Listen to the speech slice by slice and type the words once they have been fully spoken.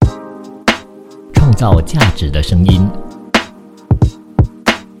造价值的声音。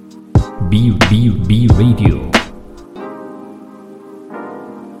B Radio。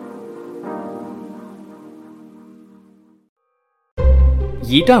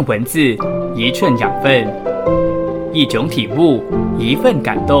一段文字，一寸养分，一种体悟，一份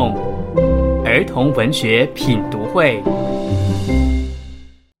感动。儿童文学品读会，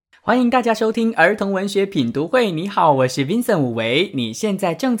欢迎大家收听儿童文学品读会。你好，我是 Vincent 武维。你现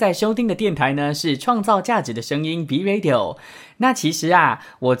在正在收听的电台呢，是创造价值的声音 B Radio。那其实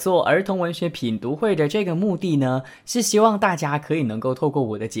我做儿童文学品读会的这个目的呢，是希望大家可以能够透过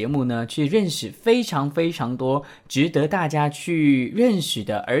我的节目呢，去认识非常非常多值得大家去认识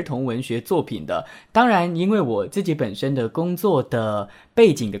的儿童文学作品的。当然，因为我自己本身的工作的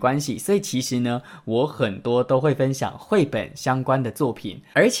背景的关系，所以其实呢，我很多都会分享绘本相关的作品。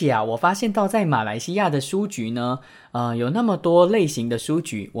而且我发现到在马来西亚的书局呢，有那么多类型的书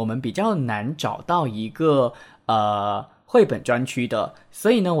局，我们比较难找到一个绘本专区的，所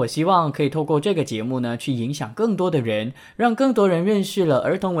以呢，我希望可以透过这个节目呢，去影响更多的人，让更多人认识了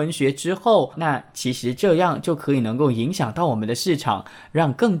儿童文学之后，那其实这样就可以能够影响到我们的市场，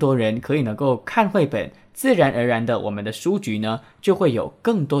让更多人可以能够看绘本，自然而然的，我们的书局呢，就会有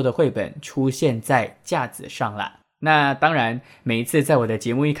更多的绘本出现在架子上啦。那当然，每一次在我的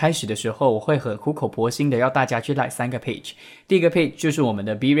节目一开始的时候，我会很苦口婆心的要大家去 like 3个 page。第一个 page 就是我们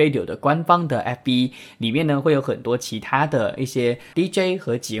的 B Radio 的官方的 FB， 里面呢会有很多其他的一些 DJ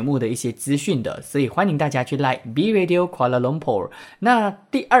和节目的一些资讯的，所以欢迎大家去 like B Radio Kuala Lumpur。那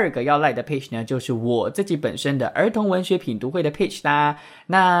第二个要 like 的 page 呢，就是我自己本身的儿童文学品读会的 page 啦。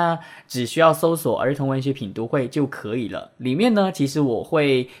那只需要搜索儿童文学品读会就可以了。里面呢，其实我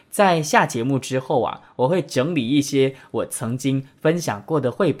会在下节目之后我会整理一些我曾经分享过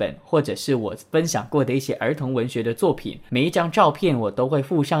的绘本，或者是我分享过的一些儿童文学的作品，每一张照片我都会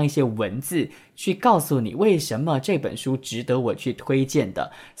附上一些文字，去告诉你为什么这本书值得我去推荐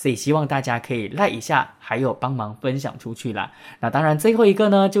的。所以希望大家可以like一下，还有帮忙分享出去啦。那当然最后一个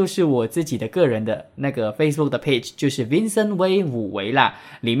呢，就是我自己的个人的那个 Facebook 的 page， 就是 Vincent 武维啦。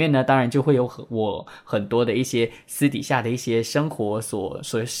里面呢当然就会有我很多的一些私底下的一些生活所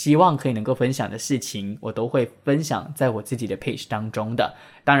希望可以能够分享的事情，我都会分享在我自己的 page 当中的。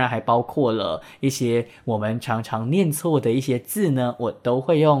当然还包括了一些我们常常念错的一些字呢，我都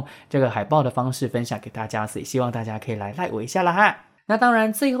会用这个海报的方式分享给大家，所以希望大家可以来like我一下啦哈。那当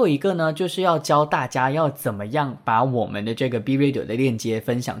然最后一个呢，就是要教大家要怎么样把我们的这个 B Radio 的链接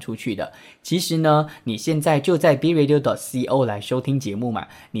分享出去的。其实呢，你现在就在 bradio.co 来收听节目嘛，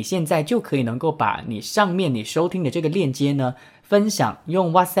你现在就可以能够把你上面你收听的这个链接呢分享，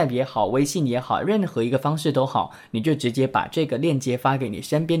用 WhatsApp 也好，微信也好，任何一个方式都好，你就直接把这个链接发给你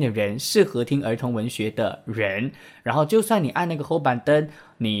身边的人，适合听儿童文学的人。然后就算你按那个后板灯，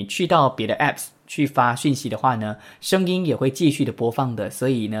你去到别的 apps 去发讯息的话呢，声音也会继续的播放的。所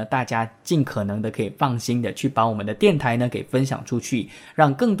以呢，大家尽可能的可以放心的去把我们的电台呢给分享出去，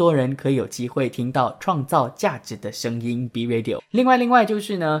让更多人可以有机会听到创造价值的声音 B Radio。 另外就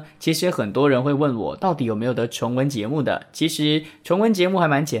是呢，其实很多人会问我到底有没有得重温节目的。其实重温节目还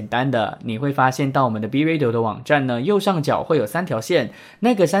蛮简单的，你会发现到我们的 B Radio 的网站呢，右上角会有3条线，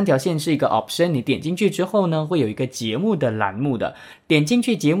那个3条线是一个 option， 你点进去之后呢，会有一个节目的栏目的，点进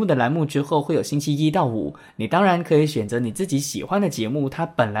去节目的栏目之后会有星期1到5，你当然可以选择你自己喜欢的节目，它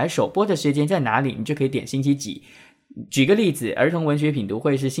本来首播的时间在哪里，你就可以点星期几。举个例子，儿童文学品读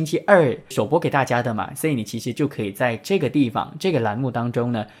会是星期2首播给大家的嘛，所以你其实就可以在这个地方这个栏目当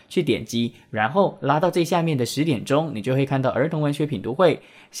中呢去点击，然后拉到最下面的10点钟，你就会看到儿童文学品读会，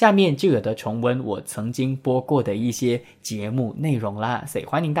下面就有的重温我曾经播过的一些节目内容啦。所以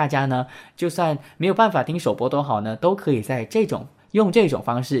欢迎大家呢，就算没有办法听首播都好呢，都可以在用这种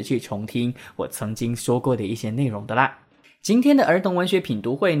方式去重听我曾经说过的一些内容的啦。今天的儿童文学品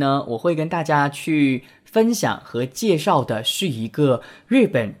读会呢，我会跟大家去分享和介绍的是一个日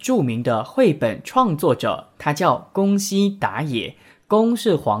本著名的绘本创作者，他叫宫西达也。宫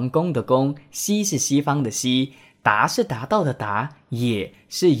是皇宫的宫，西是西方的西，达是达到的达，也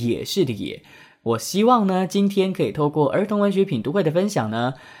是也是的也。我希望呢，今天可以透过儿童文学品读会的分享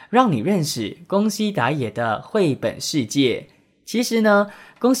呢，让你认识宫西达也的绘本世界。其实呢，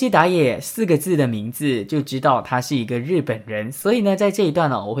宫西达也4个字的名字就知道他是一个日本人，所以呢，在这一段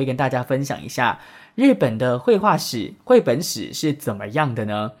呢，我会跟大家分享一下日本的绘本史是怎么样的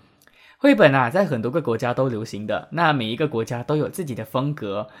呢？绘本在很多个国家都流行的，那每一个国家都有自己的风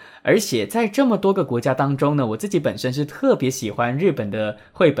格，而且在这么多个国家当中呢，我自己本身是特别喜欢日本的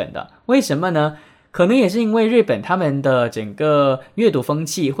绘本的。为什么呢？可能也是因为日本他们的整个阅读风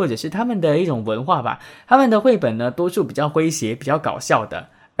气，或者是他们的一种文化吧，他们的绘本呢多数比较诙谐比较搞笑的，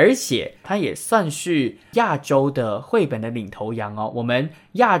而且它也算是亚洲的绘本的领头羊哦。我们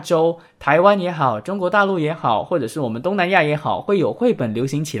亚洲，台湾也好，中国大陆也好，或者是我们东南亚也好，会有绘本流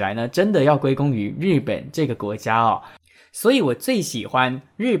行起来呢，真的要归功于日本这个国家哦。所以我最喜欢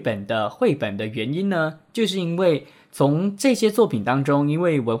日本的绘本的原因呢，就是因为从这些作品当中，因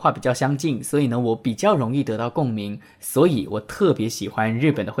为文化比较相近，所以呢我比较容易得到共鸣，所以我特别喜欢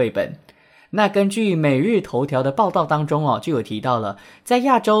日本的绘本。那根据每日头条的报道当中就有提到了，在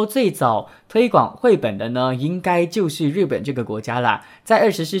亚洲最早推广绘本的呢，应该就是日本这个国家啦。在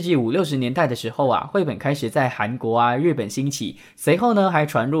20世纪50、60年代的时候绘本开始在韩国日本兴起，随后呢还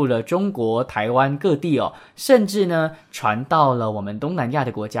传入了中国、台湾各地甚至呢传到了我们东南亚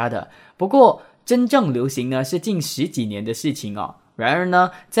的国家的。不过真正流行呢是近10几年的事情然而呢，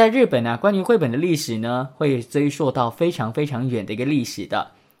在日本关于绘本的历史呢，会追溯到非常非常远的一个历史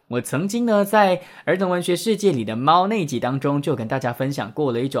的。我曾经呢在儿童文学世界里的猫那集当中就跟大家分享过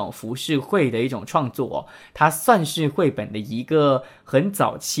了一种浮世绘的一种创作它算是绘本的一个很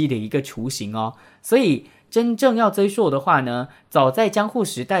早期的一个雏形所以真正要追溯的话呢，早在江户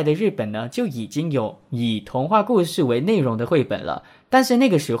时代的日本呢就已经有以童话故事为内容的绘本了，但是那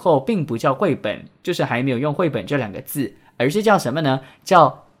个时候并不叫绘本，就是还没有用绘本这2个字，而是叫什么呢？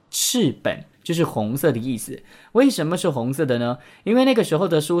叫赤本，就是红色的意思。为什么是红色的呢？因为那个时候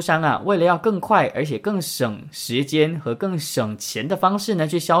的书商为了要更快而且更省时间和更省钱的方式呢，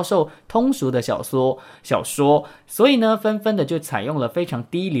去销售通俗的小说，所以呢纷纷的就采用了非常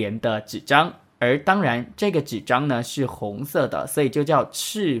低廉的纸张，而当然这个纸张呢是红色的，所以就叫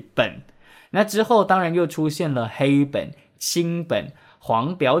赤本。那之后当然又出现了黑本、青本、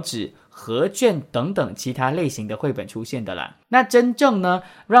黄表纸、合卷等等其他类型的绘本出现的啦。那真正呢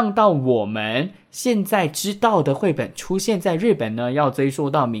让到我们现在知道的绘本出现在日本呢，要追溯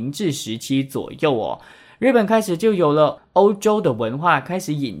到明治时期左右日本开始就有了欧洲的文化，开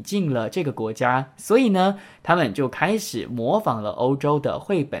始引进了这个国家，所以呢他们就开始模仿了欧洲的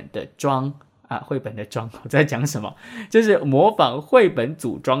绘本的装绘本的装，我在讲什么？就是模仿绘本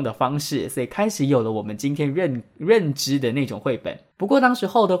组装的方式，所以开始有了我们今天认知的那种绘本。不过当时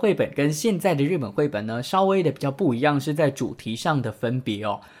候的绘本跟现在的日本绘本呢，稍微的比较不一样，是在主题上的分别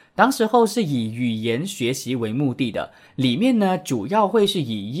当时候是以语言学习为目的的，里面呢主要会是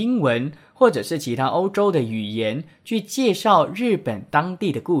以英文或者是其他欧洲的语言去介绍日本当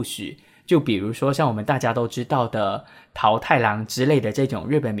地的故事。就比如说像我们大家都知道的桃太郎之类的这种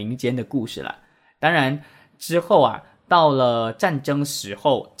日本民间的故事啦。当然之后到了战争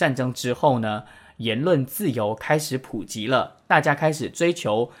之后呢，言论自由开始普及了，大家开始追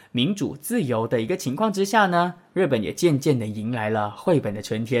求民主自由的一个情况之下呢，日本也渐渐的迎来了绘本的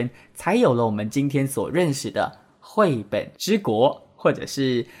春天，才有了我们今天所认识的绘本之国，或者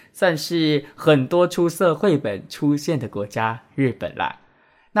是算是很多出色绘本出现的国家日本啦。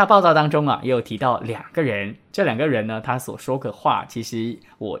那报道当中也有提到2个人，这2个人呢他所说的话，其实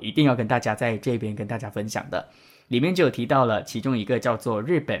我一定要跟大家在这边跟大家分享的。里面就有提到了其中一个叫做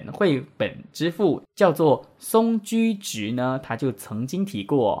日本绘本之父，叫做松居直呢，他就曾经提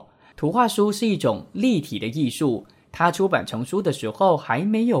过图画书是一种立体的艺术，他出版成书的时候还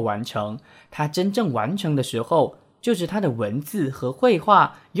没有完成，他真正完成的时候就是他的文字和绘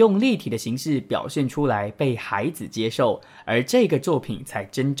画用立体的形式表现出来，被孩子接受，而这个作品才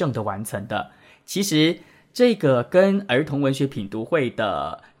真正的完成的。其实这个跟儿童文学品读会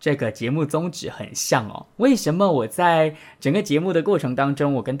的这个节目宗旨很像为什么我在整个节目的过程当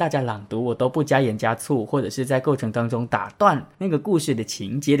中，我跟大家朗读我都不加盐加醋，或者是在过程当中打断那个故事的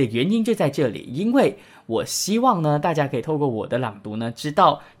情节的原因就在这里，因为我希望呢大家可以透过我的朗读呢，知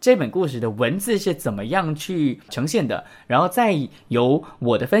道这本故事的文字是怎么样去呈现的，然后再由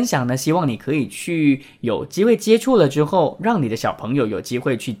我的分享呢，希望你可以去有机会接触了之后，让你的小朋友有机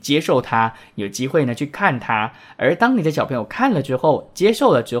会去接受它，有机会呢去看它，而当你的小朋友看了之后，接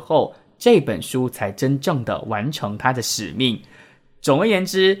受了之后，这本书才真正的完成它的使命。总而言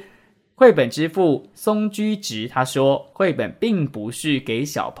之，绘本之父松居直他说，绘本并不是给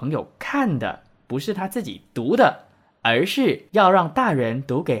小朋友看的，不是他自己读的，而是要让大人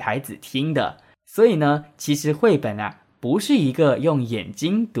读给孩子听的。所以呢，其实绘本不是一个用眼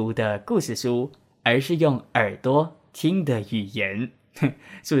睛读的故事书，而是用耳朵听的语言。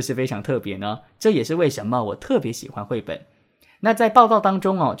是不是非常特别呢？这也是为什么我特别喜欢绘本。那在报道当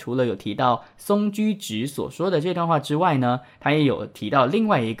中除了有提到松居直所说的这段话之外呢，他也有提到另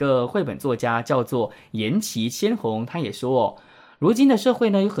外一个绘本作家叫做岩崎千弘，他也说如今的社会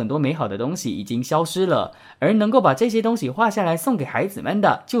呢，有很多美好的东西已经消失了，而能够把这些东西画下来送给孩子们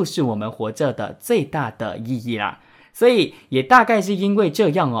的，就是我们活着的最大的意义啦。所以也大概是因为这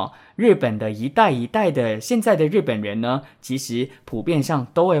样日本的一代一代的现在的日本人呢，其实普遍上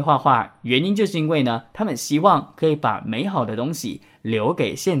都会画画，原因就是因为呢，他们希望可以把美好的东西留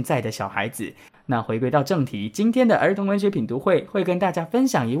给现在的小孩子。那回归到正题，今天的儿童文学品读会会跟大家分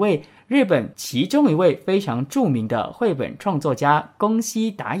享一位日本其中一位非常著名的绘本创作家宫西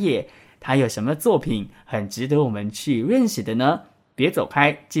达也，他有什么作品很值得我们去认识的呢？别走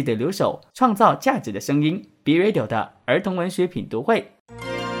开，记得留守创造价值的声音 B Radio 的儿童文学品读会，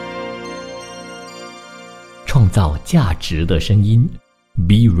创造价值的声音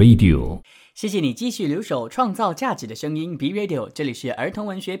B Radio。谢谢你继续留守创造价值的声音 B Radio， 这里是儿童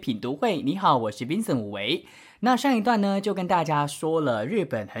文学品读会。你好，我是 Vincent 武维。那上一段呢，就跟大家说了日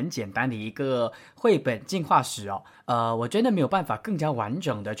本很简单的一个绘本进化史哦。我真的没有办法更加完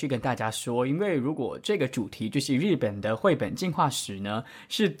整的去跟大家说，因为如果这个主题就是日本的绘本进化史呢，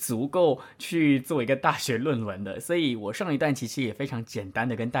是足够去做一个大学论文的。所以我上一段其实也非常简单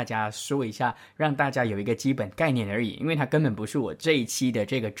的跟大家说一下，让大家有一个基本概念而已，因为它根本不是我这一期的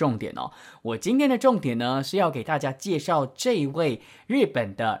这个重点哦。我今天的重点呢，是要给大家介绍这一位日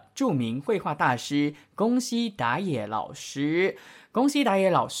本的著名绘画大师宫西达也老师。宫西达也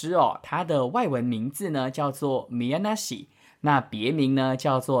老师哦，他的外文名字呢叫做 Miyanashi， 那别名呢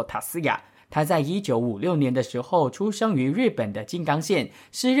叫做塔斯亚。他在1956年的时候出生于日本的静冈县，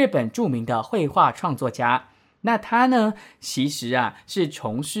是日本著名的绘画创作家。那他呢，其实是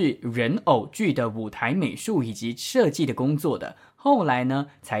从事人偶剧的舞台美术以及设计的工作的，后来呢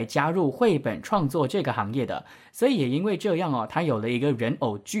才加入绘本创作这个行业的。所以也因为这样哦，他有了一个人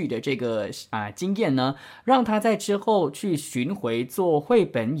偶剧的这个经验呢，让他在之后去巡回做绘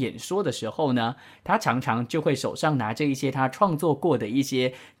本演说的时候呢，他常常就会手上拿着一些他创作过的一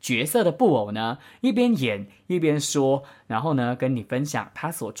些角色的布偶呢，一边演一边说，然后呢跟你分享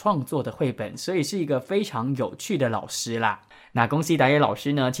他所创作的绘本，所以是一个非常有趣的老师啦。那宫西达也老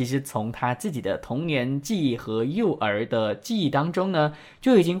师呢，其实从他自己的童年记忆和幼儿的记忆当中呢，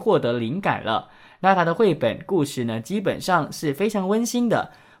就已经获得灵感了。那他的绘本故事呢，基本上是非常温馨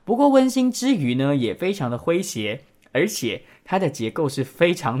的，不过温馨之余呢，也非常的诙谐，而且它的结构是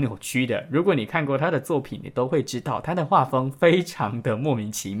非常扭曲的。如果你看过他的作品，你都会知道他的画风非常的莫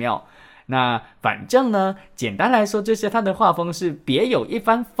名其妙。那反正呢，简单来说，就是他的画风是别有一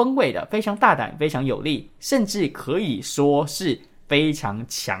番风味的，非常大胆，非常有力，甚至可以说是非常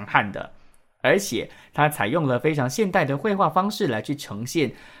强悍的。而且他采用了非常现代的绘画方式来去呈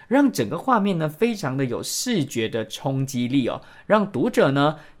现，让整个画面呢非常的有视觉的冲击力哦，让读者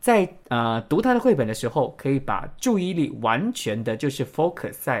呢在读他的绘本的时候，可以把注意力完全的就是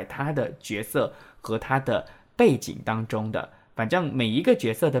focus 在他的角色和他的背景当中的。反正每一个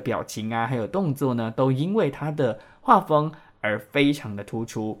角色的表情还有动作呢，都因为他的画风而非常的突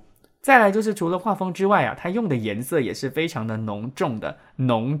出。再来就是除了画风之外他用的颜色也是非常的浓重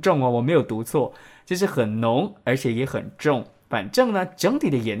哦，我没有读错，就是很浓而且也很重。反正呢，整体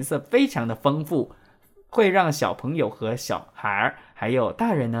的颜色非常的丰富，会让小朋友和小孩还有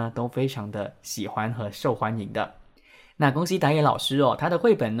大人呢都非常的喜欢和受欢迎的。那宫西达也老师他的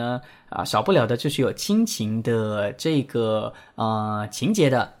绘本呢少不了的就是有亲情的这个情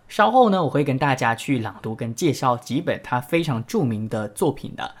节的。稍后呢，我会跟大家去朗读跟介绍几本他非常著名的作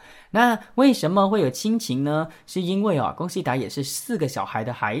品的。那为什么会有亲情呢？是因为宫西达也是4个小孩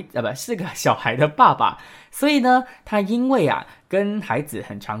的爸爸，所以呢，他因为跟孩子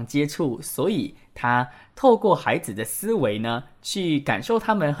很常接触，所以他透过孩子的思维呢，去感受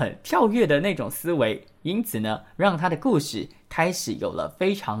他们很跳跃的那种思维，因此呢，让他的故事开始有了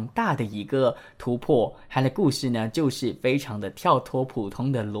非常大的一个突破。他的故事呢，就是非常的跳脱普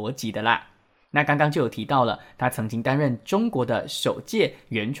通的逻辑的啦。那刚刚就有提到了，他曾经担任中国的首届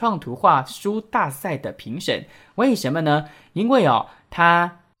原创图画书大赛的评审。为什么呢？因为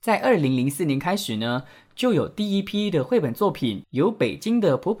他在2004年开始呢，就有第一批的绘本作品由北京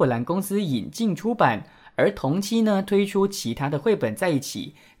的普普兰公司引进出版，而同期呢推出其他的绘本在一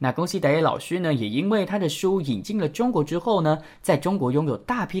起。那宫西达也老师呢，也因为他的书引进了中国之后呢，在中国拥有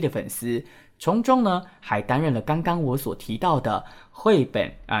大批的粉丝，从中呢还担任了刚刚我所提到的绘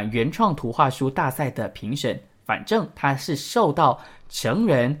本原创图画书大赛的评审。反正他是受到成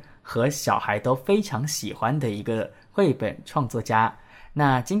人和小孩都非常喜欢的一个绘本创作家。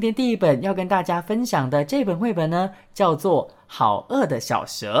那今天第一本要跟大家分享的这本绘本呢，叫做《好饿的小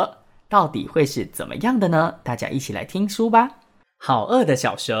蛇》，到底会是怎么样的呢？大家一起来听书吧。好饿的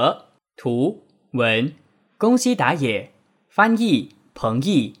小蛇，图文宫西达也，翻译彭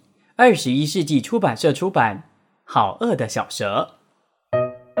毅，21世纪出版社出版。好饿的小蛇。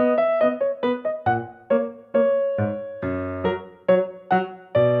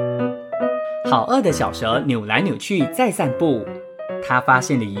好饿的小蛇扭来扭去在散步，他发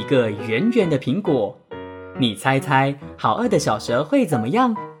现了一个圆圆的苹果，你猜猜好饿的小蛇会怎么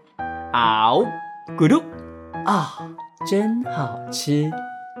样？嗷，咕噜，真好吃。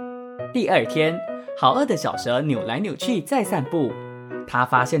第二天，好饿的小蛇扭来扭去在散步，他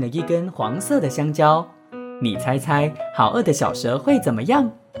发现了一根黄色的香蕉，你猜猜好饿的小蛇会怎么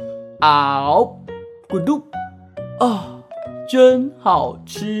样？嗷，咕噜，真好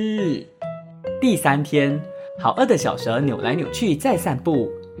吃。第三天，好饿的小蛇扭来扭去在散步，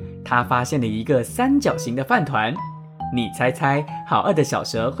他发现了一个三角形的饭团，你猜猜好饿的小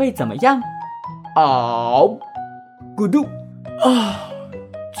蛇会怎么样？嗷，咕噜，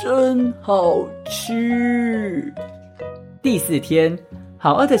真好吃。第四天，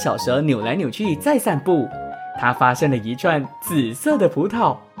好饿的小蛇扭来扭去在散步，他发现了一串紫色的葡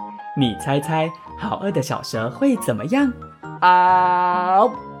萄，你猜猜好饿的小蛇会怎么样？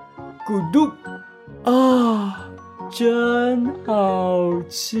嗷，咕噜，真好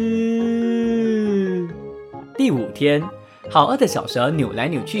吃。第五天，好饿的小蛇扭来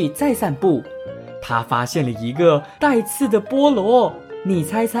扭去在散步，他发现了一个带刺的菠萝，你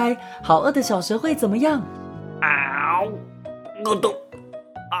猜猜好饿的小蛇会怎么样？嗷，咕咚，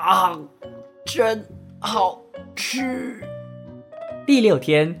真好吃。第六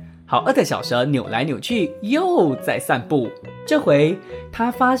天，好饿的小蛇扭来扭去又在散步，这回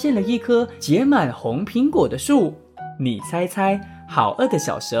他发现了一棵结满红苹果的树，你猜猜好饿的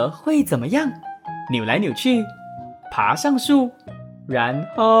小蛇会怎么样？扭来扭去，爬上树，然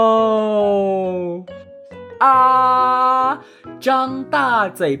后张大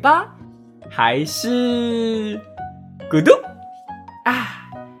嘴巴，还是咕咚，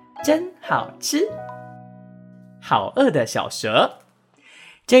真好吃。好饿的小蛇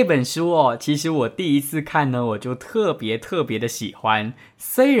这本书其实我第一次看呢，我就特别的喜欢。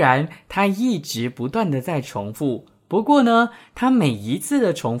虽然它一直不断的在重复，不过呢，它每一次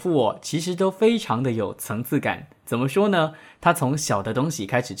的重复其实都非常的有层次感。怎么说呢？它从小的东西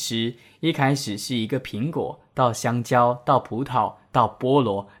开始吃，一开始是一个苹果，到香蕉，到葡萄，到菠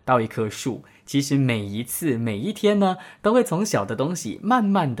萝，到一棵树。其实每一次每一天呢，都会从小的东西慢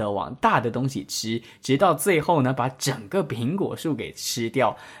慢的往大的东西吃，直到最后呢，把整个苹果树给吃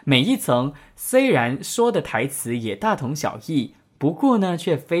掉。每一层虽然说的台词也大同小异，不过呢，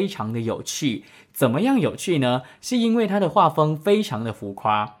却非常的有趣。怎么样有趣呢？是因为它的画风非常的浮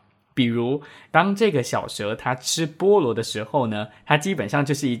夸。比如当这个小蛇它吃菠萝的时候呢，它基本上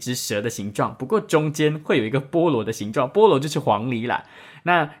就是一只蛇的形状，不过中间会有一个菠萝的形状，菠萝就是黄梨啦。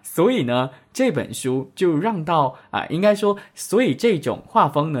那所以呢，这本书就让到应该说，所以这种画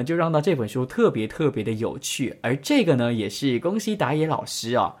风呢，就让到这本书特别的有趣。而这个呢，也是宫西达也老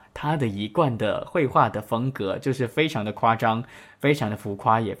师他的一贯的绘画的风格，就是非常的夸张，非常的浮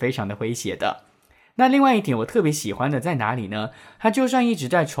夸，也非常的诙谐的。那另外一点我特别喜欢的在哪里呢？它就算一直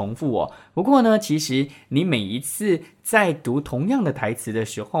在重复不过呢，其实你每一次在读同样的台词的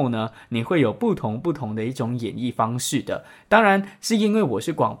时候呢，你会有不同的一种演绎方式的。当然是因为我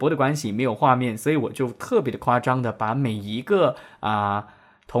是广播的关系，没有画面，所以我就特别的夸张的把每一个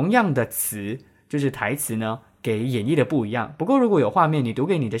同样的词，就是台词呢，给演绎的不一样。不过如果有画面，你读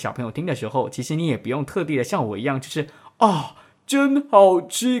给你的小朋友听的时候，其实你也不用特地的像我一样，就是真好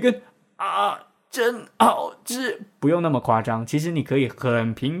吃跟真好吃，不用那么夸张。其实你可以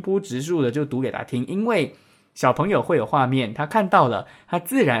很平铺直述的就读给他听，因为小朋友会有画面，他看到了，他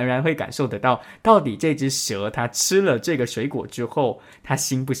自然而然会感受得到，到底这只蛇他吃了这个水果之后，他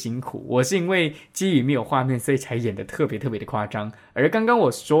辛不辛苦。我是因为基于没有画面，所以才演得特别的夸张。而刚刚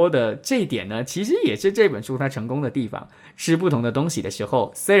我说的这一点呢，其实也是这本书它成功的地方。吃不同的东西的时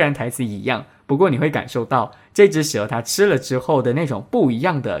候，虽然台词一样，不过你会感受到这只蛇它吃了之后的那种不一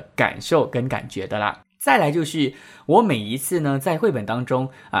样的感受跟感觉的啦。再来就是我每一次呢在绘本当中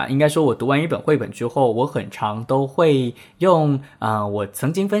应该说我读完一本绘本之后，我很常都会用我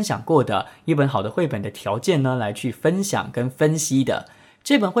曾经分享过的一本好的绘本的条件呢来去分享跟分析的。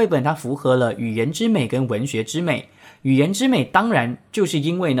这本绘本它符合了语言之美跟文学之美。语言之美当然就是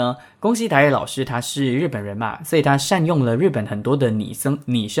因为呢，宫西达也老师他是日本人嘛，所以他善用了日本很多的拟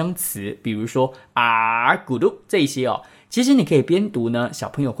声词，比如说咕噜这些其实你可以边读呢，小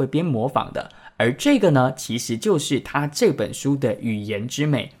朋友会边模仿的。而这个呢，其实就是他这本书的语言之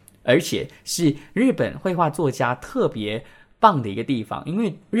美，而且是日本绘画作家特别棒的一个地方，因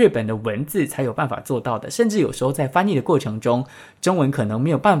为日本的文字才有办法做到的，甚至有时候在翻译的过程中，中文可能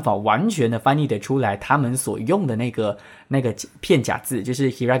没有办法完全的翻译得出来他们所用的那个片假字，就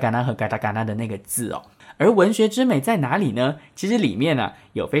是 hiragana 和 katakana 的那个字而文学之美在哪里呢？其实里面呢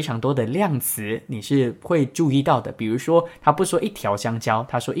有非常多的量词，你是会注意到的。比如说，他不说一条香蕉，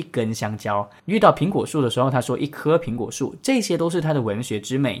他说一根香蕉；遇到苹果树的时候，他说一棵苹果树。这些都是他的文学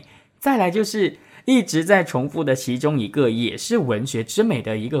之美。再来就是一直在重复的其中一个，也是文学之美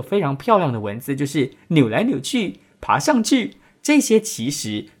的一个非常漂亮的文字，就是扭来扭去，爬上去。这些其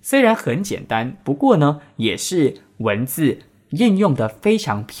实虽然很简单，不过呢，也是文字运用的非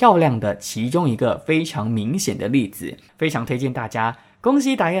常漂亮的其中一个非常明显的例子。非常推荐大家宫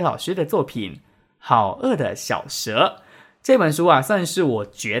西达也老师的作品《好饿的小蛇》这本书啊，算是我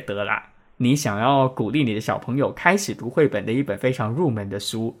觉得啦，你想要鼓励你的小朋友开始读绘本的一本非常入门的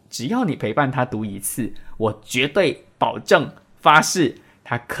书。只要你陪伴他读一次，我绝对保证发誓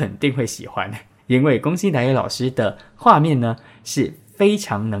他肯定会喜欢。因为宫西达也老师的画面呢，是非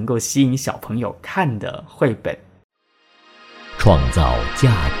常能够吸引小朋友看的绘本。创造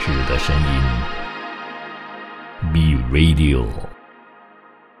价值的声音 ，Be Radio。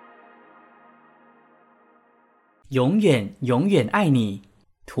永远永远爱你。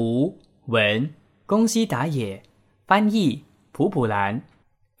图文宫西达也，翻译普普兰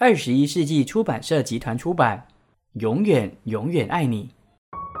，21世纪出版社集团出版。永远永远爱你。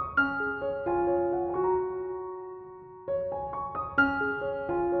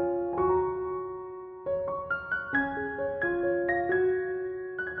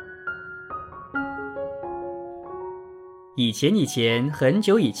以前很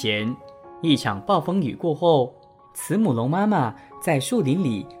久以前，一场暴风雨过后，慈母龙妈妈在树林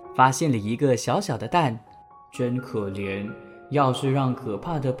里发现了一个小小的蛋。真可怜，要是让可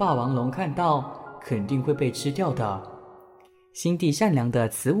怕的霸王龙看到，肯定会被吃掉的。心地善良的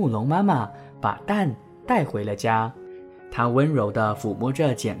慈母龙妈妈把蛋带回了家，她温柔地抚摸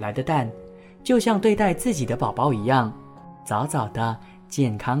着捡来的蛋，就像对待自己的宝宝一样。早早的，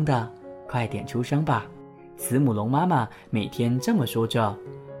健康的，快点出生吧。慈母龙妈妈每天这么说着，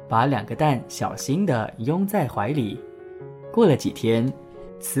把2个蛋小心地拥在怀里。过了几天，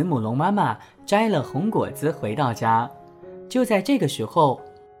慈母龙妈妈摘了红果子回到家。就在这个时候，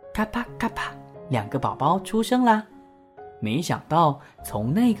咔啪咔啪，2个宝宝出生啦。没想到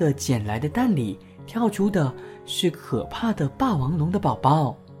从那个捡来的蛋里跳出的是可怕的霸王龙的宝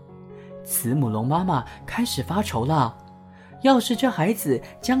宝。慈母龙妈妈开始发愁了，要是这孩子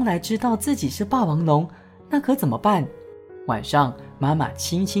将来知道自己是霸王龙，那可怎么办？晚上，妈妈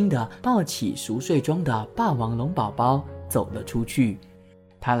轻轻地抱起熟睡中的霸王龙宝宝走了出去。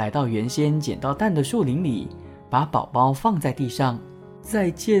她来到原先捡到蛋的树林里，把宝宝放在地上。再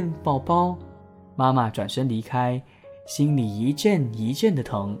见，宝宝。妈妈转身离开，心里一阵一阵的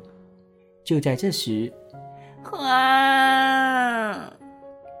疼。就在这时，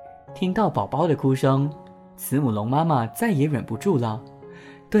听到宝宝的哭声，慈母龙妈妈再也忍不住了。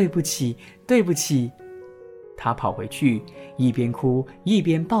对不起，对不起。她跑回去，一边哭一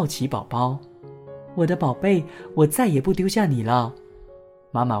边抱起宝宝。我的宝贝，我再也不丢下你了。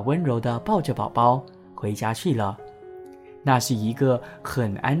妈妈温柔地抱着宝宝回家去了。那是一个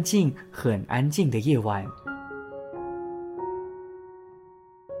很安静很安静的夜晚。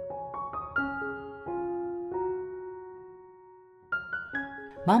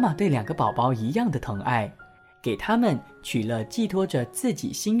妈妈对2个宝宝一样的疼爱，给他们取了寄托着自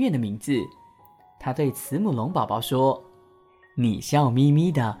己心愿的名字。她对慈母龙宝宝说，你笑眯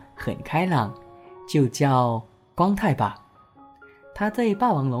眯的很开朗，就叫光太吧。她对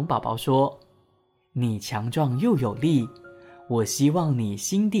霸王龙宝宝说，你强壮又有力，我希望你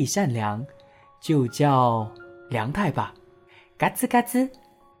心地善良，就叫凉太吧。嘎吱嘎吱，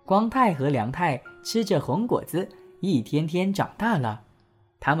光太和凉太吃着红果子，一天天长大了。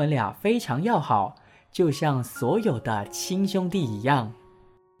他们俩非常要好，就像所有的亲兄弟一样。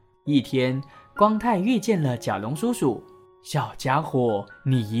一天，光太遇见了甲龙叔叔。小家伙，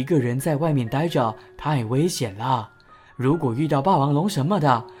你一个人在外面待着太危险了，如果遇到霸王龙什么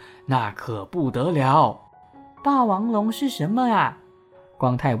的，那可不得了。霸王龙是什么啊？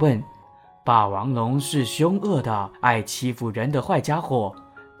光太问。霸王龙是凶恶的、爱欺负人的坏家伙，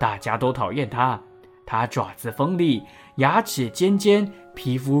大家都讨厌它。它爪子锋利，牙齿尖尖，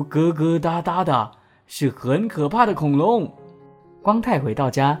皮肤疙疙瘩瘩的，是很可怕的恐龙。光太回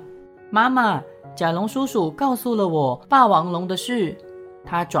到家，妈妈，甲龙叔叔告诉了我霸王龙的事。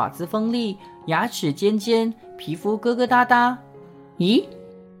它爪子锋利，牙齿尖尖，皮肤疙疙瘩瘩。咦，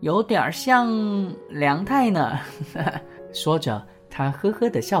有点像凉太呢。说着，他呵呵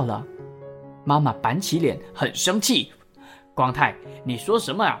地笑了。妈妈板起脸，很生气。光太，你说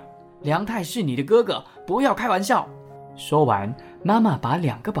什么啊？凉太是你的哥哥，不要开玩笑。说完，妈妈把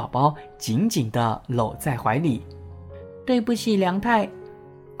2个宝宝紧紧地搂在怀里。对不起，凉太。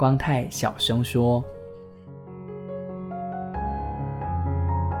光太小声说。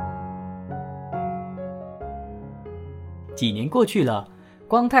几年过去了，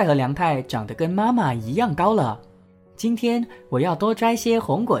光太和梁太长得跟妈妈一样高了。今天我要多摘些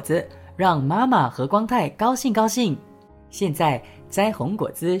红果子，让妈妈和光太高兴高兴。现在摘红果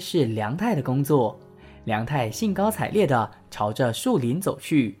子是梁太的工作。梁太兴高采烈地朝着树林走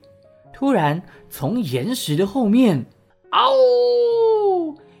去，突然从岩石的后面，嗷！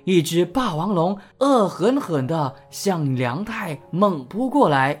一只霸王龙恶狠狠地向梁太猛扑过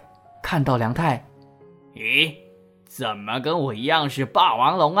来。看到梁太，咦，怎么跟我一样是霸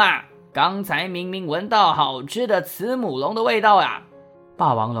王龙啊？刚才明明闻到好吃的慈母龙的味道啊！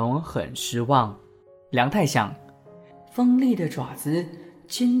霸王龙很失望。梁太想，锋利的爪子，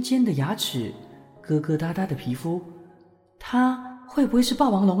尖尖的牙齿，疙疙瘩瘩的皮肤，它会不会是霸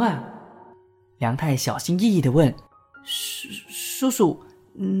王龙啊？梁太小心翼翼地问，叔叔，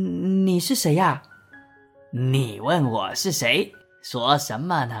你是谁呀？你问我是谁？说什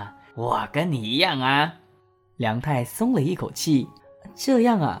么呢？我跟你一样啊。梁太松了一口气，这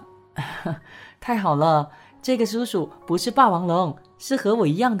样啊，太好了，这个叔叔不是霸王龙，是和我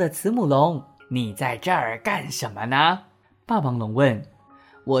一样的慈母龙。你在这儿干什么呢？霸王龙问。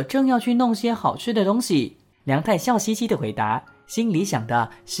我正要去弄些好吃的东西。梁太笑嘻嘻地回答，心里想的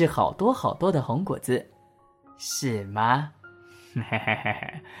是好多好多的红果子。是吗？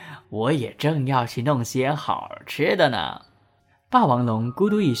我也正要去弄些好吃的呢。霸王龙咕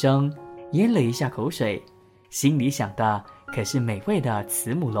嘟一声咽了一下口水，心里想的可是美味的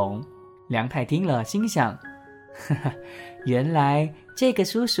慈母龙。梁太听了心想，原来这个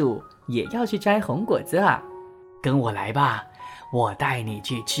叔叔也要去摘红果子啊，跟我来吧，我带你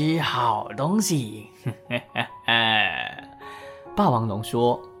去吃好东西。霸王龙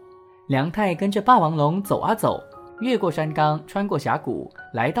说。梁太跟着霸王龙走啊走，越过山岗，穿过峡谷，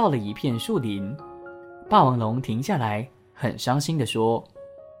来到了一片树林。霸王龙停下来，很伤心地说，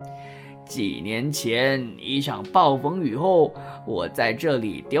几年前一场暴风雨后，我在这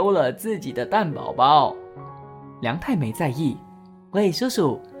里丢了自己的蛋宝宝。梁太没在意，喂，叔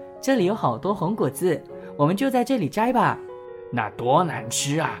叔，这里有好多红果子，我们就在这里摘吧。那多难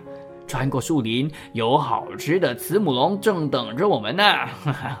吃啊！穿过树林，有好吃的慈母龙正等着我们呢。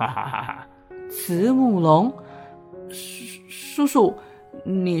慈母龙？叔叔，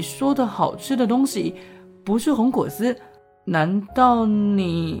你说的好吃的东西不是红果子，难道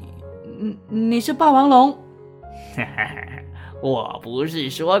你是霸王龙？我不是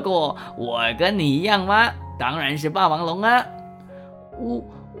说过我跟你一样吗？当然是霸王龙啊。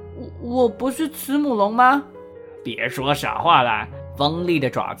我不是慈母龙吗？别说傻话啦，锋利的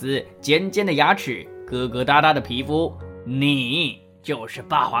爪子，尖尖的牙齿，疙疙瘩瘩的皮肤，你就是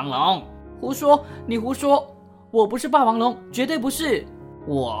霸王龙。胡说，你胡说，我不是霸王龙，绝对不是。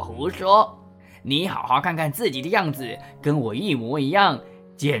我胡说，你好好看看自己的样子，跟我一模一样，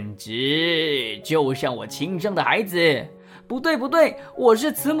简直就像我亲生的孩子。不对不对，我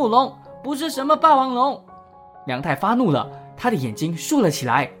是慈母龙，不是什么霸王龙。梁太发怒了，他的眼睛竖了起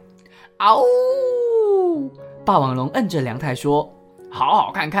来。嗷！霸王龙摁着梁太说，好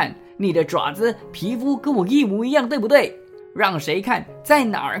好看看，你的爪子皮肤跟我一模一样，对不对？让谁看，在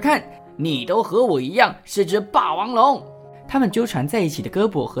哪儿看，你都和我一样是只霸王龙。他们纠缠在一起的胳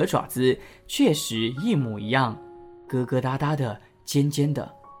膊和爪子确实一模一样，疙疙瘩瘩的，尖尖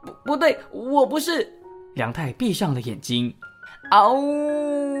的。不对，我不是。梁太闭上了眼睛。嗷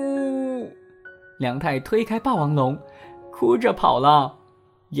呜！梁太推开霸王龙，哭着跑了，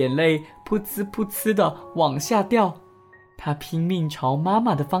眼泪噗呲噗呲的往下掉。他拼命朝妈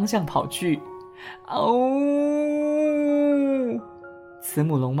妈的方向跑去。嗷呜！慈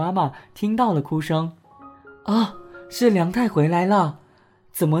母龙妈妈听到了哭声。啊，是梁太回来了，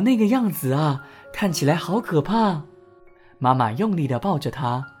怎么那个样子啊？看起来好可怕。妈妈用力地抱着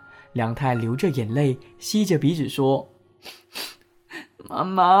他，梁太流着眼泪，吸着鼻子说，妈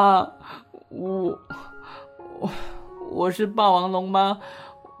妈，我是霸王龙吗？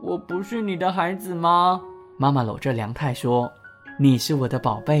我不是你的孩子吗？妈妈搂着梁太说，你是我的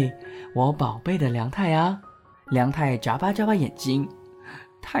宝贝，我宝贝的梁太啊。梁太眨巴眨巴眼睛，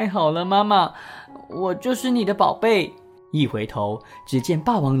太好了，妈妈，我就是你的宝贝。一回头，只见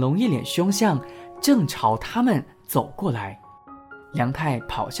霸王龙一脸凶相，正朝他们走过来。梁太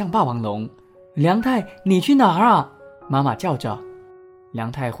跑向霸王龙，梁太，你去哪儿啊？妈妈叫着。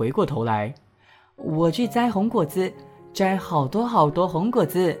梁太回过头来，我去摘红果子，摘好多好多红果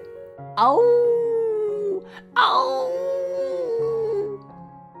子。嗷呜嗷呜！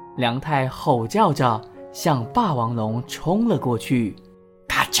梁太吼叫着向霸王龙冲了过去。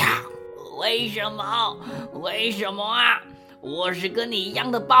咔嚓！为什么？为什么啊？我是跟你一样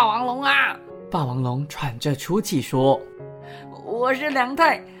的霸王龙啊！霸王龙喘着粗气说，我是梁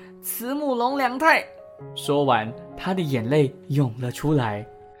太，慈母龙梁太，说完，他的眼泪涌了出来。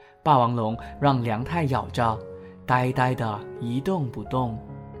霸王龙让梁太咬着，呆呆的一动不动。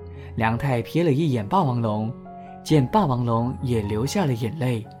梁太瞥了一眼霸王龙，见霸王龙也流下了眼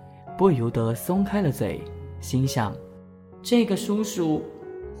泪，不由得松开了嘴，心想：这个叔叔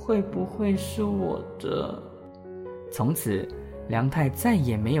会不会是我的？从此，梁太再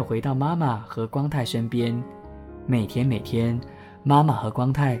也没有回到妈妈和光太身边。每天，妈妈和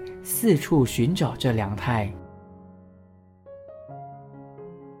光太四处寻找着梁太。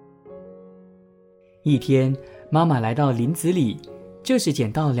一天，妈妈来到林子里，就是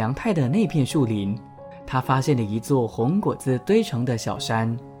捡到梁太的那片树林。她发现了一座红果子堆成的小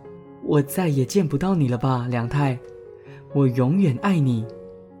山。我再也见不到你了吧，梁太？我永远爱你，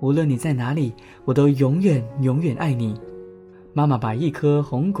无论你在哪里，我都永远爱你。妈妈把一颗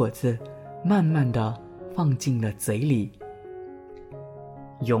红果子慢慢地放进了嘴里。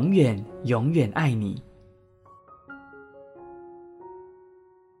永远爱你。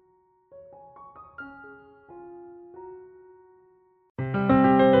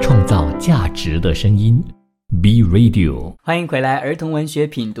创造价值的声音 B Radio。 欢迎回来儿童文学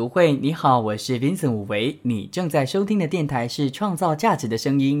品读会，你好，我是 Vincent 武维，你正在收听的电台是创造价值的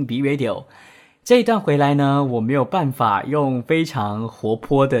声音 B Radio。 这一段回来呢，我没有办法用非常活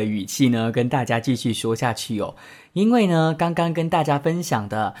泼的语气呢跟大家继续说下去哦，因为呢刚刚跟大家分享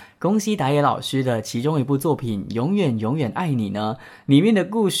的宫西达也老师的其中一部作品永远爱你呢，里面的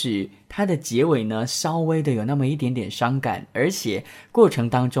故事它的结尾呢稍微的有那么一点点伤感，而且过程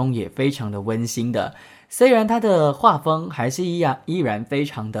当中也非常的温馨的。虽然它的画风还是依然非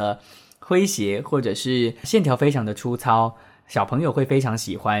常的诙谐，或者是线条非常的粗糙，小朋友会非常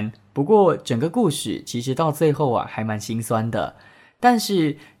喜欢，不过整个故事其实到最后还蛮心酸的。但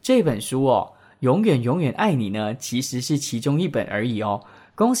是这本书永远爱你呢，其实是其中一本而已哦。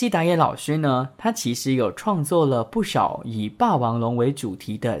宫西达也老师呢，他其实有创作了不少以霸王龙为主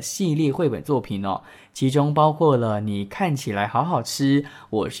题的系列绘本作品哦，其中包括了你看起来好好吃、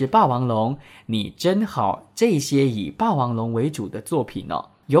我是霸王龙、你真好，这些以霸王龙为主的作品哦。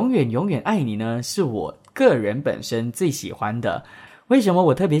永远爱你呢，是我个人本身最喜欢的。为什么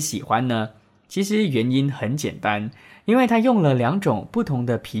我特别喜欢呢？其实原因很简单，因为他用了2种不同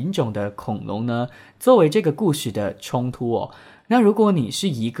的品种的恐龙呢，作为这个故事的冲突哦。那如果你是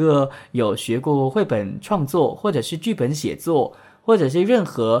一个有学过绘本创作，或者是剧本写作，或者是任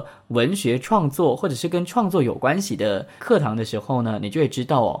何文学创作，或者是跟创作有关系的课堂的时候呢，你就会知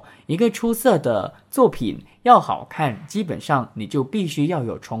道哦，一个出色的作品要好看，基本上你就必须要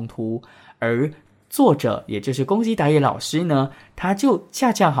有冲突。而作者也就是宫西达也老师呢，他就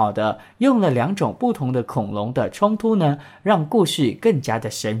恰恰好的用了2种不同的恐龙的冲突呢，让故事更加的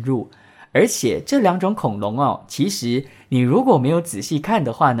深入。而且这2种恐龙其实你如果没有仔细看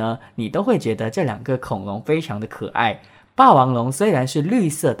的话呢，你都会觉得这2个恐龙非常的可爱。霸王龙虽然是绿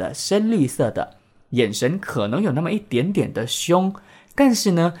色的，深绿色的，眼神可能有那么一点点的凶，但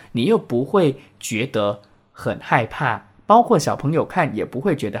是呢，你又不会觉得很害怕，包括小朋友看也不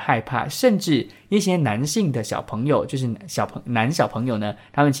会觉得害怕，甚至一些男性的小朋友，就是男小朋友呢，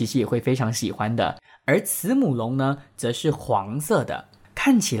他们其实也会非常喜欢的。而慈母龙呢，则是黄色的，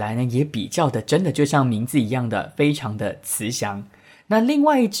看起来呢也比较的真的就像名字一样的非常的慈祥。那另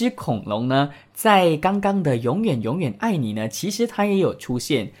外一只恐龙呢，在刚刚的永远爱你呢，其实它也有出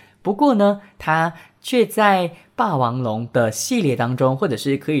现，不过呢它却在霸王龙的系列当中，或者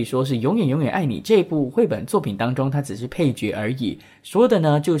是可以说是永远爱你这部绘本作品当中，它只是配角而已。说的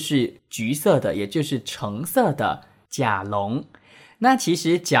呢就是橘色的，也就是橙色的甲龙。那其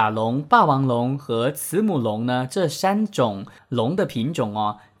实甲龙、霸王龙和慈母龙呢，这3种龙的品种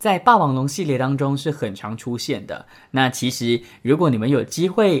在霸王龙系列当中是很常出现的。那其实如果你们有机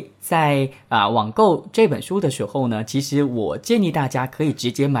会在网购这本书的时候呢，其实我建议大家可以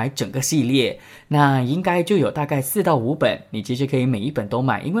直接买整个系列，那应该就有大概4到5本，你其实可以每一本都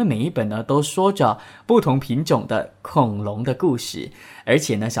买，因为每一本呢都说着不同品种的恐龙的故事，而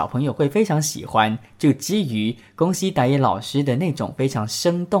且呢小朋友会非常喜欢，就基于宫西达也老师的那种非常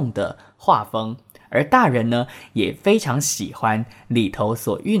生动的画风，而大人呢也非常喜欢里头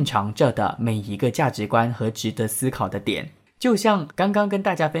所蕴藏着的每一个价值观和值得思考的点。就像刚刚跟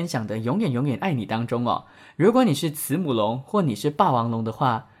大家分享的永远爱你当中如果你是慈母龙或你是霸王龙的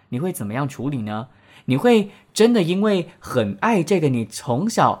话，你会怎么样处理呢？你会真的因为很爱这个你从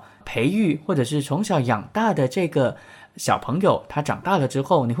小培育或者是从小养大的这个小朋友，他长大了之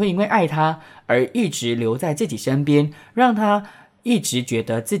后，你会因为爱他而一直留在自己身边，让他一直觉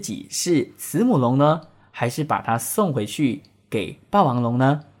得自己是慈母龙呢，还是把他送回去给霸王龙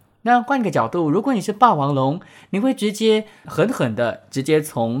呢？那换个角度，如果你是霸王龙，你会直接狠狠的直接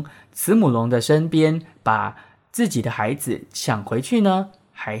从慈母龙的身边把自己的孩子抢回去呢，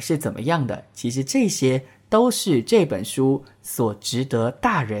还是怎么样的？其实这些都是这本书所值得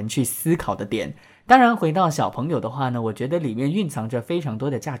大人去思考的点。当然回到小朋友的话呢，我觉得里面蕴藏着非常多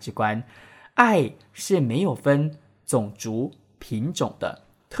的价值观。爱是没有分种族品种的，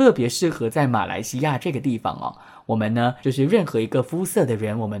特别适合在马来西亚这个地方哦。我们呢，就是任何一个肤色的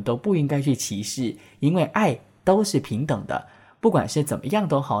人，我们都不应该去歧视，因为爱都是平等的。不管是怎么样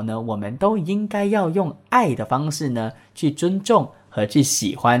都好呢，我们都应该要用爱的方式呢，去尊重和去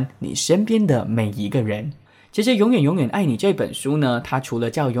喜欢你身边的每一个人。其实永远永远爱你这本书呢，它除了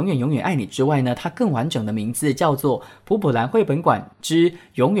叫永远永远爱你之外呢，它更完整的名字叫做普普兰绘本馆之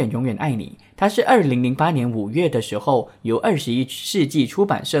永远永远爱你。它是2008年5月的时候由21世纪出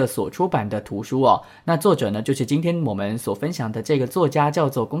版社所出版的图书哦。那作者呢，就是今天我们所分享的这个作家，叫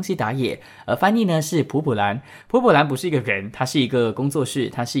做宫西达也，而翻译呢是普普兰。普普兰不是一个人，它是一个工作室，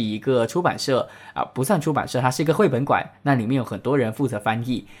它是一个出版社不算出版社，它是一个绘本馆，那里面有很多人负责翻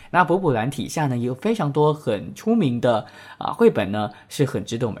译。那普普兰体下呢，也有非常多很出名的绘本呢，是很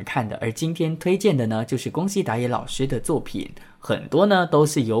值得我们看的。而今天推荐的呢，就是宫西达也老师的作品，很多呢都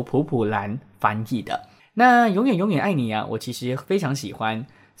是由普普兰翻译的。那永远永远爱你啊，我其实非常喜欢，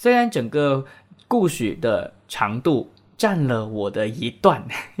虽然整个故事的长度占了我的一段，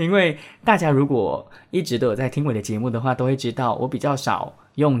因为大家如果一直都有在听我的节目的话，都会知道我比较少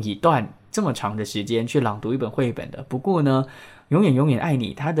用一段这么长的时间去朗读一本绘本的。不过呢，永远永远爱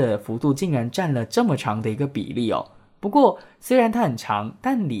你，它的幅度竟然占了这么长的一个比例哦。不过虽然它很长，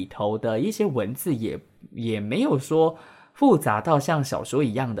但里头的一些文字也没有说复杂到像小说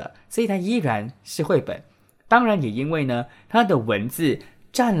一样的，所以它依然是绘本。当然也因为呢，它的文字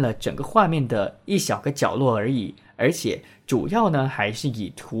占了整个画面的一小个角落而已，而且主要呢还是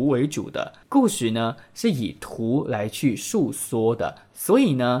以图为主的，故事呢是以图来去述说的，所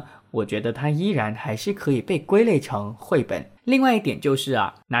以呢我觉得它依然还是可以被归类成绘本。另外一点就是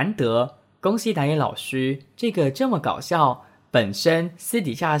难得宫西达也老师这个这么搞笑，本身私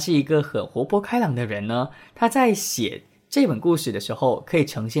底下是一个很活泼开朗的人呢，他在写这本故事的时候可以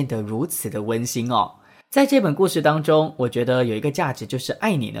呈现得如此的温馨哦。在这本故事当中，我觉得有一个价值，就是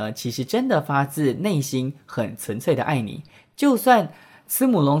爱你呢其实真的发自内心很纯粹的爱你。就算慈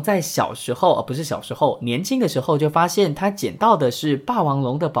母龙在小时候不是小时候，年轻的时候就发现他捡到的是霸王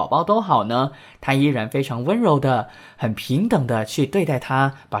龙的宝宝都好呢，他依然非常温柔的很平等的去对待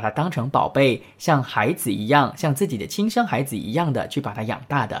他，把他当成宝贝，像孩子一样，像自己的亲生孩子一样的去把他养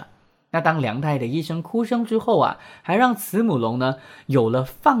大的。那当良太的一声哭声之后还让慈母龙呢有了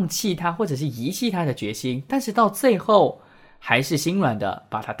放弃他或者是遗弃他的决心，但是到最后还是心软的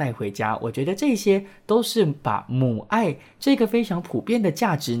把他带回家。我觉得这些都是把母爱这个非常普遍的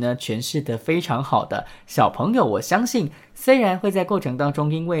价值呢诠释得非常好的。小朋友我相信虽然会在过程当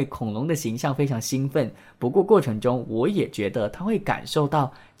中因为恐龙的形象非常兴奋，不过过程中我也觉得他会感受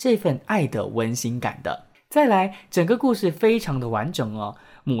到这份爱的温馨感的。再来，整个故事非常的完整哦。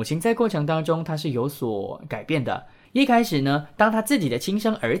母亲在过程当中她是有所改变的。一开始呢，当她自己的亲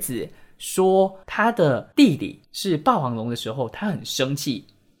生儿子说他的弟弟是霸王龙的时候，他很生气，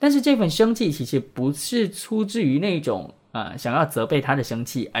但是这份生气其实不是出自于那种想要责备他的生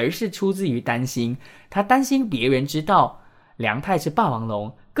气，而是出自于担心。他担心别人知道良太是霸王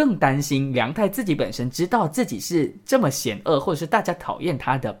龙，更担心良太自己本身知道自己是这么险恶，或者是大家讨厌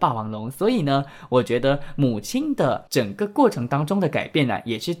他的霸王龙。所以呢，我觉得母亲的整个过程当中的改变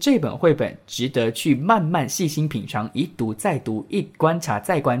也是这本绘本值得去慢慢细心品尝，一读再读，一观察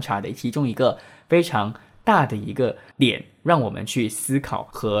再观察的其中一个非常大的一个点，让我们去思考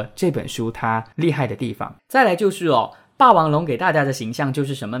和这本书它厉害的地方。再来就是霸王龙给大家的形象就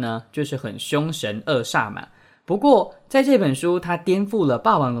是什么呢？就是很凶神恶煞嘛。不过在这本书它颠覆了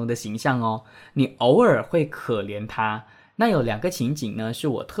霸王龙的形象哦，你偶尔会可怜它。那有2个情景呢是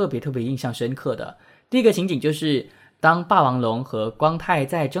我特别印象深刻的。第一个情景就是当霸王龙和光太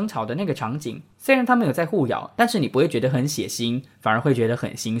在争吵的那个场景，虽然他们有在互咬，但是你不会觉得很血腥，反而会觉得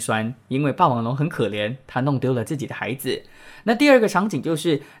很心酸，因为霸王龙很可怜，他弄丢了自己的孩子。那第2个场景就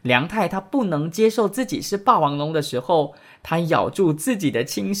是良太他不能接受自己是霸王龙的时候，他咬住自己的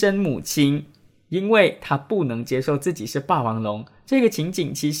亲生母亲，因为他不能接受自己是霸王龙。这个情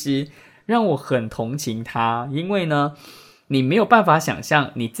景其实让我很同情他，因为呢你没有办法想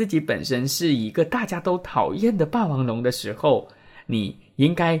象你自己本身是一个大家都讨厌的霸王龙的时候，你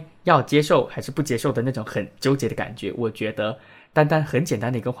应该要接受还是不接受的那种很纠结的感觉。我觉得单单很简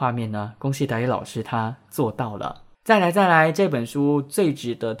单的一个画面呢，宫西达也老师他做到了。再来，这本书最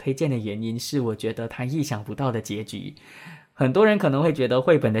值得推荐的原因是我觉得他意想不到的结局。很多人可能会觉得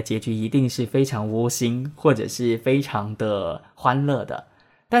绘本的结局一定是非常窝心，或者是非常的欢乐的，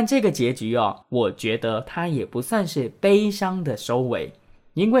但这个结局我觉得它也不算是悲伤的收尾，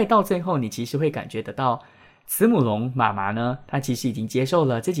因为到最后你其实会感觉得到慈母龙妈妈呢，她其实已经接受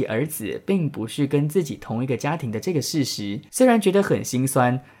了自己儿子并不是跟自己同一个家庭的这个事实，虽然觉得很心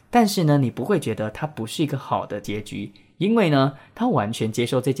酸，但是呢，你不会觉得它不是一个好的结局，因为呢，他完全接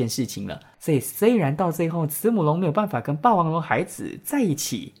受这件事情了。所以虽然到最后慈母龙没有办法跟霸王龙孩子在一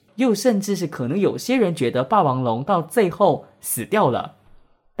起，又甚至是可能有些人觉得霸王龙到最后死掉了，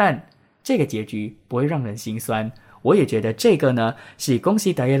但这个结局不会让人心酸。我也觉得这个呢，是宫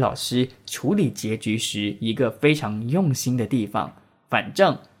西达也老师处理结局时一个非常用心的地方。反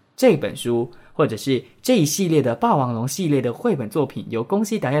正这本书或者是这一系列的霸王龙系列的绘本作品，由宫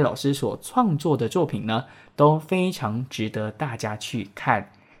西达也老师所创作的作品呢，都非常值得大家去看。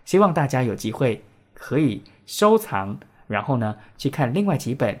希望大家有机会可以收藏，然后呢去看另外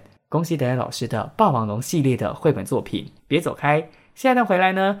几本宫西达也老师的霸王龙系列的绘本作品。别走开，下一段回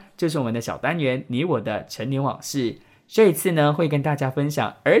来呢，就是我们的小单元你我的成年往事。这一次呢，会跟大家分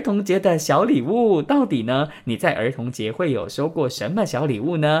享儿童节的小礼物。到底呢，你在儿童节会有收过什么小礼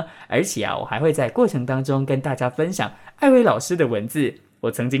物呢？而且我还会在过程当中跟大家分享艾薇老师的文字。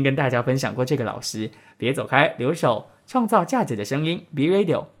我曾经跟大家分享过这个老师。别走开，留守创造价值的声音 B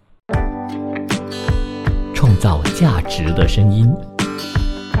Radio， 创造价值的声音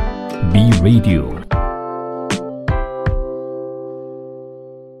B Radio。